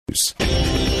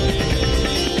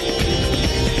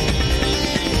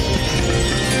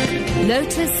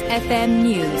Lotus FM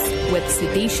News with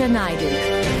SUDISHA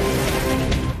Naidu.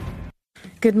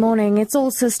 Good morning. It's all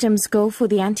systems go for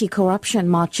the anti-corruption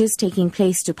marches taking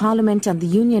place to Parliament and the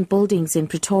Union buildings in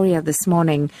Pretoria this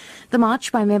morning. The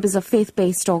march by members of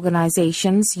faith-based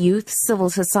organizations, youth, civil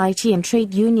society and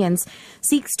trade unions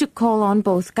seeks to call on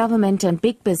both government and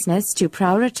big business to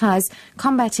prioritize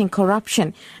combating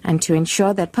corruption and to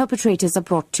ensure that perpetrators are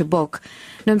brought to book.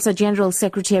 NUMSA General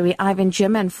Secretary Ivan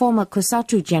Jim and former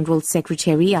COSATU General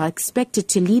Secretary are expected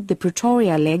to lead the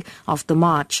Pretoria leg of the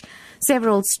march.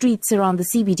 Several streets around the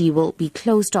CBD will be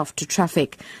closed off to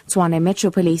traffic. Tshwane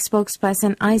Metro Police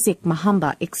spokesperson Isaac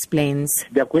Mahamba explains.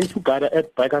 They are going to gather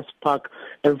at Bikers Park,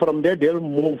 and from there they'll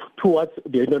move towards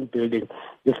the Union building.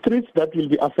 The streets that will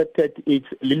be affected is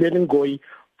Lilian Ngoyi,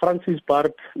 Francis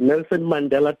Park, Nelson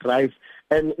Mandela Drive,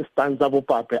 and Stanzabo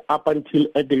Pape up until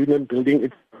at the Union building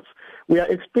itself. We are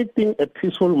expecting a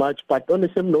peaceful march, but on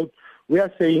the same note, we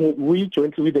are saying we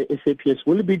jointly with the SAPS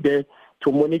will be there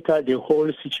to monitor the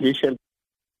whole situation.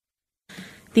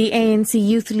 The ANC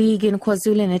Youth League in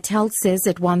KwaZulu-Natal says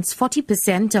it wants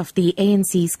 40% of the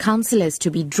ANC's councillors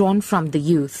to be drawn from the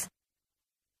youth.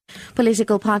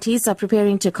 Political parties are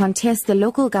preparing to contest the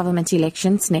local government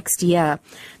elections next year.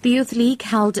 The Youth League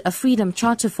held a Freedom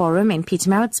Charter Forum in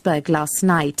Pietermaritzburg last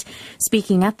night.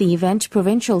 Speaking at the event,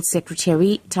 Provincial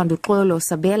Secretary Thanduxolo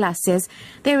Sabela says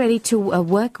they're ready to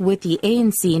work with the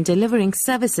ANC in delivering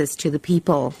services to the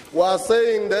people. We are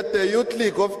saying that the Youth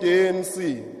League of the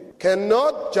ANC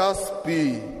cannot just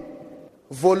be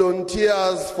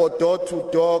volunteers for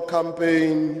door-to-door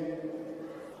campaign,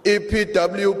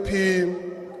 EPWP.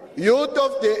 Youth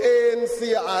of the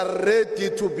ANC are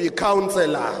ready to be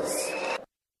councillors.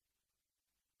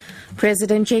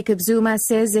 President Jacob Zuma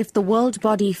says if the world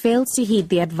body fails to heed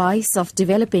the advice of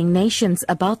developing nations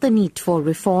about the need for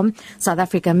reform, South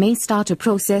Africa may start a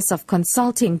process of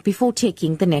consulting before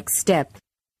taking the next step.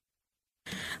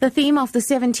 The theme of the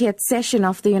 70th session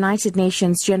of the United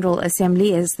Nations General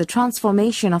Assembly is the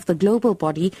transformation of the global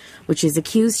body, which is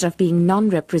accused of being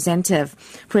non-representative.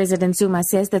 President Zuma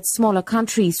says that smaller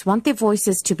countries want their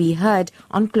voices to be heard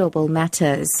on global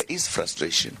matters. There is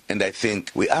frustration, and I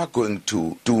think we are going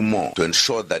to do more to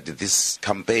ensure that this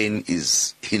campaign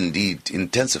is indeed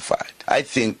intensified. I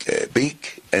think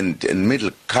big and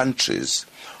middle countries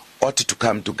ought to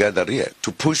come together here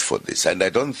to push for this. And I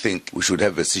don't think we should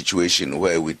have a situation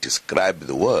where we describe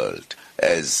the world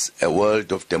as a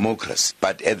world of democracy,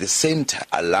 but at the same time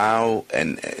allow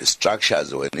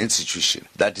structures or an institution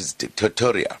that is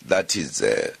dictatorial, that is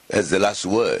has the last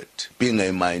word, being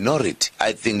a minority.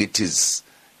 I think it is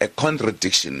a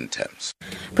contradiction in terms.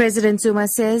 President Zuma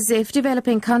says if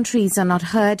developing countries are not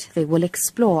heard, they will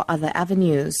explore other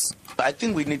avenues. I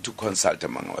think we need to consult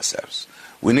among ourselves.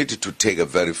 We need to take a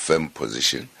very firm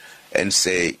position and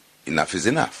say enough is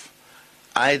enough.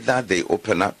 Either they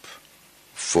open up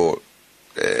for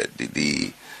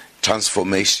the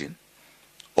transformation,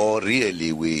 or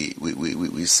really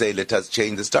we say let us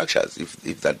change the structures,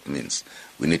 if that means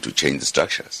we need to change the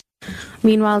structures.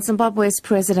 Meanwhile, Zimbabwe's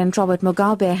President Robert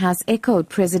Mugabe has echoed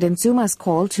President Zuma's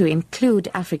call to include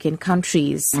African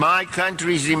countries. My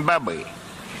country, Zimbabwe,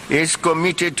 is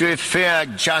committed to a fair,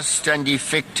 just and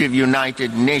effective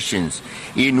United Nations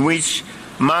in which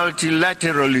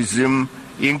multilateralism,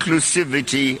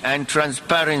 inclusivity and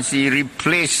transparency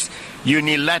replace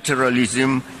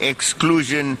unilateralism,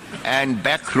 exclusion and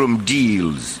backroom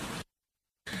deals.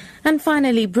 And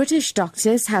finally, British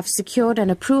doctors have secured an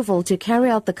approval to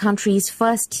carry out the country's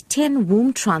first 10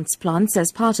 womb transplants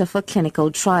as part of a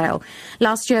clinical trial.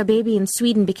 Last year, a baby in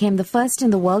Sweden became the first in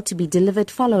the world to be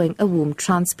delivered following a womb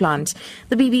transplant.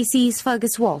 The BBC's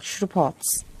Fergus Walsh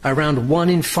reports. Around 1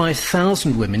 in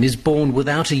 5,000 women is born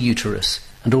without a uterus,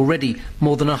 and already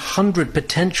more than 100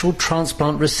 potential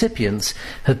transplant recipients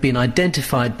have been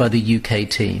identified by the UK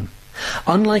team.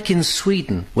 Unlike in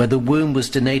Sweden, where the womb was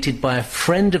donated by a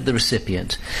friend of the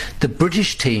recipient, the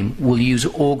British team will use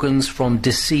organs from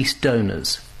deceased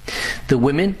donors. The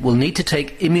women will need to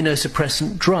take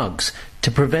immunosuppressant drugs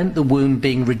to prevent the womb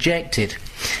being rejected.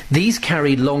 These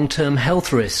carry long-term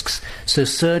health risks, so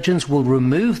surgeons will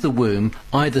remove the womb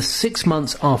either 6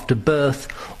 months after birth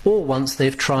or once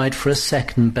they've tried for a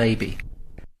second baby.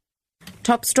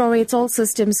 Top story, it's all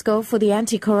systems go for the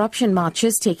anti-corruption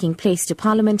marches taking place to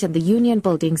Parliament and the Union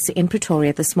buildings in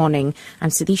Pretoria this morning.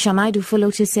 I'm SUDISHA Naidu for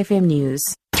Lotus FM News.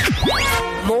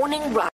 Morning Rush.